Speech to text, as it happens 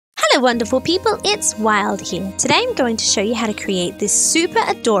Hello wonderful people, it's Wild here. Today I'm going to show you how to create this super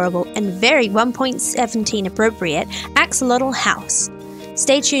adorable and very 1.17 appropriate axolotl house.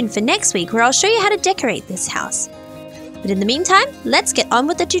 Stay tuned for next week where I'll show you how to decorate this house. But in the meantime, let's get on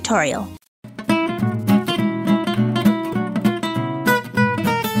with the tutorial.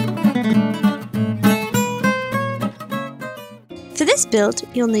 For this build,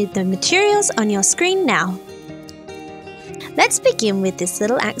 you'll need the materials on your screen now. Let's begin with this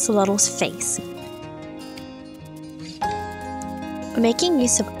little axolotl's face. We're making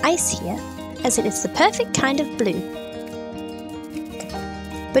use of ice here, as it is the perfect kind of blue.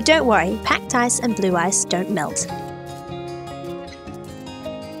 But don't worry, packed ice and blue ice don't melt.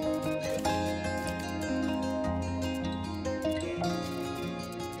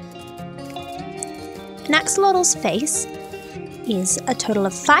 An axolotl's face is a total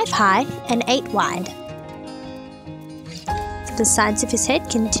of 5 high and 8 wide. For the sides of his head,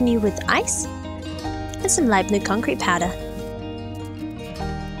 continue with ice and some light blue concrete powder.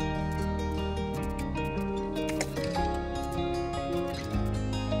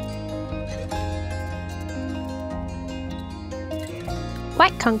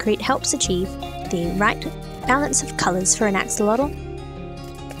 White concrete helps achieve the right balance of colours for an axolotl.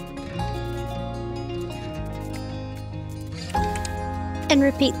 And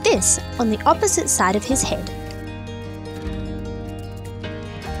repeat this on the opposite side of his head.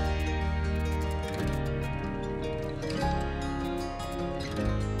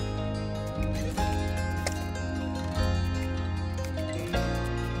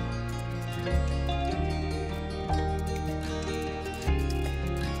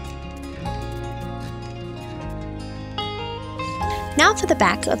 Now for the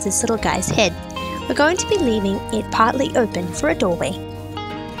back of this little guy's head, we're going to be leaving it partly open for a doorway.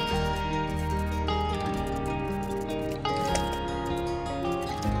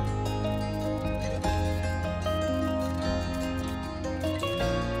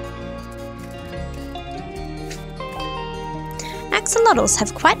 Axolotls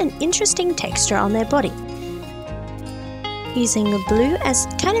have quite an interesting texture on their body, using the blue as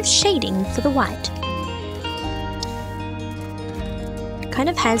kind of shading for the white. Kind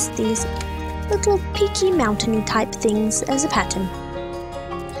of has these little peaky mountainy type things as a pattern.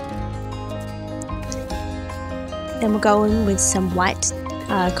 Then we'll go in with some white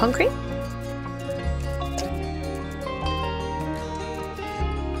concrete.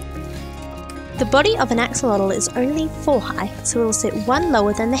 The body of an axolotl is only 4 high, so it will sit 1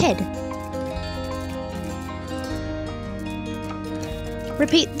 lower than the head.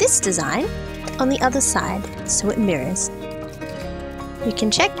 Repeat this design on the other side so it mirrors. You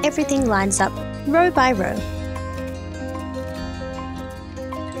can check everything lines up row by row.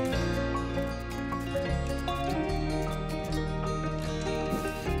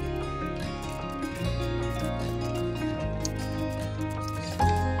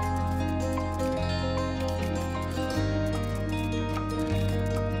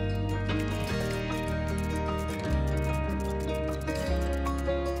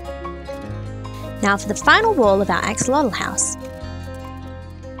 Now for the final wall of our axolotl house.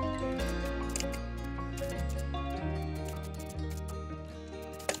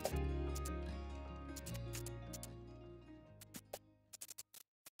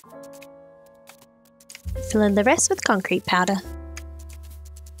 Fill in the rest with concrete powder.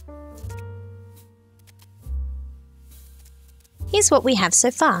 Here's what we have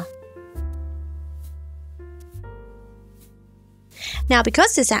so far. Now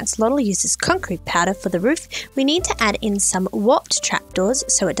because this axolotl uses concrete powder for the roof, we need to add in some warped trapdoors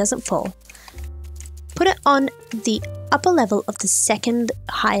so it doesn't fall. Put it on the upper level of the second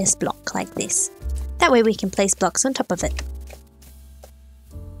highest block like this. That way we can place blocks on top of it.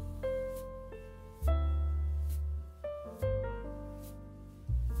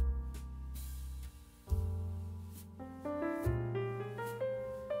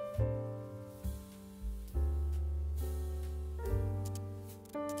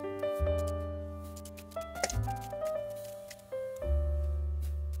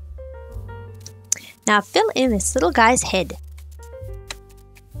 Now fill in this little guy's head.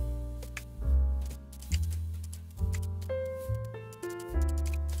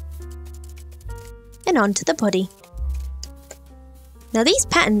 And onto the body. Now these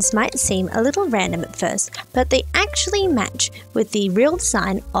patterns might seem a little random at first, but they actually match with the real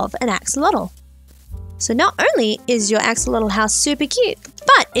design of an axolotl. So not only is your axolotl house super cute,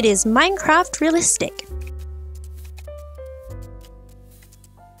 but it is Minecraft realistic.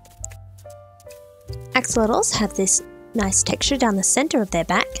 Axolotls have this nice texture down the center of their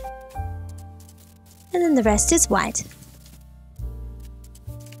back, and then the rest is white.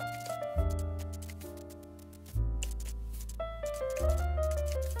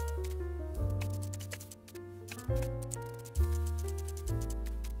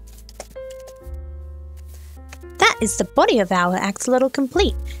 That is the body of our axolotl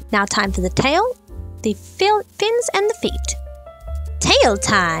complete. Now time for the tail, the fins and the feet. Tail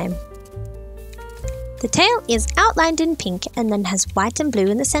time! The tail is outlined in pink and then has white and blue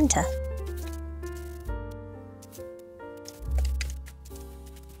in the center.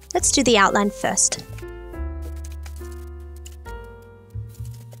 Let's do the outline first.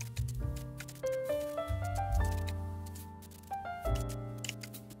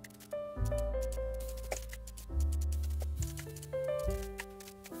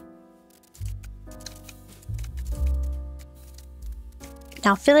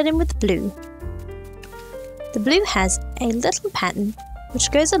 Now fill it in with blue. The blue has a little pattern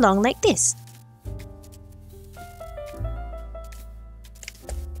which goes along like this.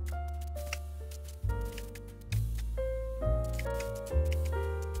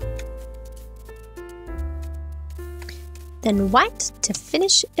 Then white to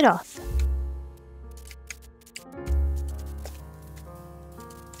finish it off.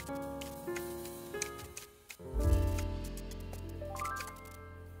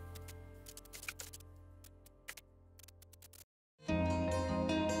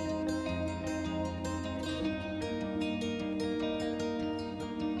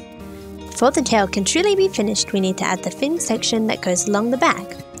 Before the tail can truly be finished, we need to add the fin section that goes along the back.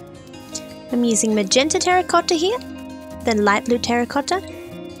 I'm using magenta terracotta here, then light blue terracotta,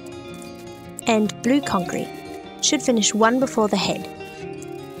 and blue concrete. Should finish one before the head.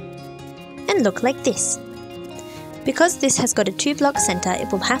 And look like this. Because this has got a 2-block center,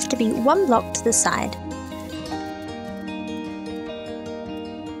 it will have to be 1 block to the side.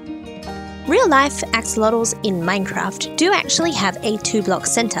 Real-life axolotls in Minecraft do actually have a 2-block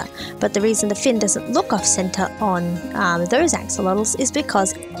center, but the reason the fin doesn't look off-center on those axolotls is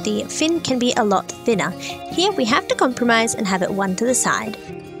because the fin can be a lot thinner. Here we have to compromise and have it 1 to the side.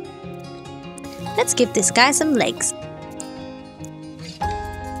 Let's give this guy some legs.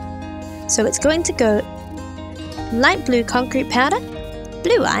 So it's going to go light blue concrete powder,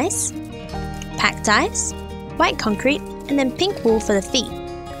 blue ice, packed ice, white concrete, and then pink wool for the feet.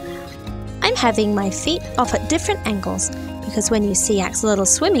 I'm having my feet off at different angles because when you see axolotls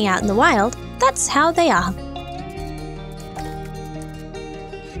swimming out in the wild, that's how they are.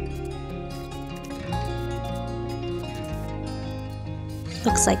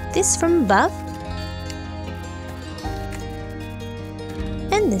 Looks like this from above,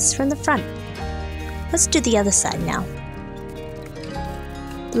 and this from the front. Let's do the other side now.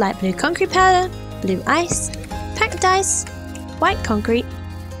 Light blue concrete powder, blue ice, packed ice, white concrete,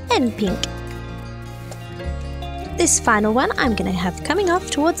 and pink. This final one I'm going to have coming off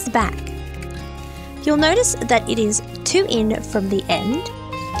towards the back. You'll notice that it is 2 in from the end,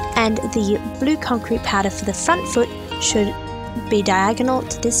 and the blue concrete powder for the front foot should be diagonal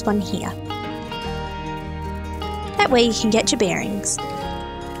to this one here. That way you can get your bearings.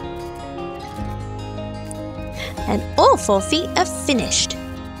 And all 4 feet are finished.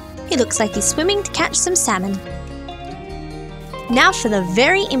 He looks like he's swimming to catch some salmon. Now for the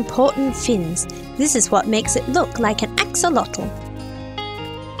very important fins. This is what makes it look like an axolotl.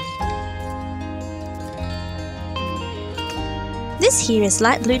 This here is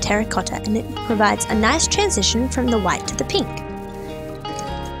light blue terracotta and it provides a nice transition from the white to the pink.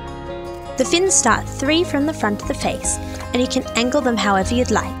 The fins start 3 from the front of the face and you can angle them however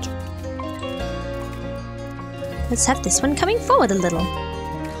you'd like. Let's have this one coming forward a little.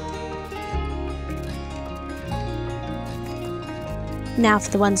 Now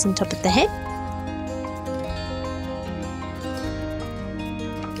for the ones on top of the head.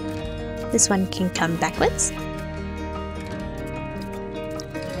 This one can come backwards.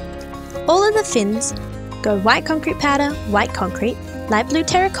 All of the fins go white concrete powder, white concrete, light blue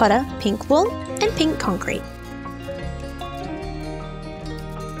terracotta, pink wool, and pink concrete.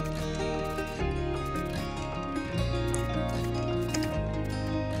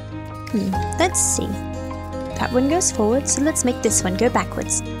 Let's see. That one goes forward, so let's make this one go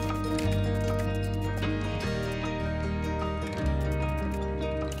backwards.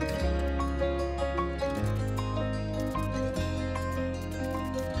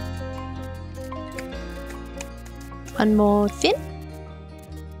 One more fin.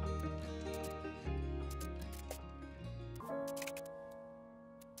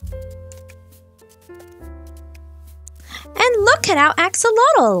 And look at our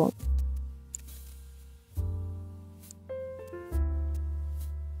axolotl!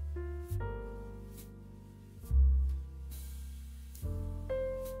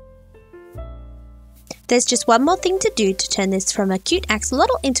 There's just one more thing to do to turn this from a cute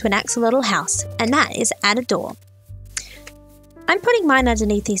axolotl into an axolotl house, and that is add a door. I'm putting mine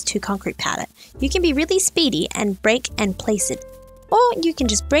underneath these 2 concrete powder. You can be really speedy and break and place it, or you can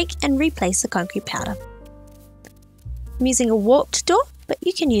just break and replace the concrete powder. I'm using a warped door, but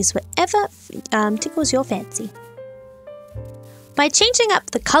you can use whatever tickles your fancy. By changing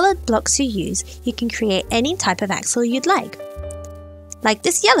up the coloured blocks you use, you can create any type of axle you'd like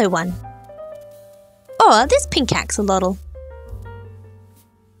this yellow one, or this pink axolotl.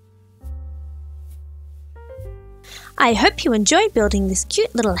 I hope you enjoyed building this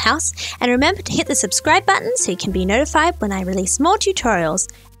cute little house, and remember to hit the subscribe button so you can be notified when I release more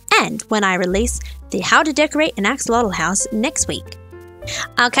tutorials and when I release the How to Decorate an Axolotl House next week.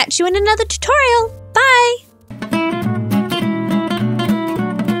 I'll catch you in another tutorial. Bye!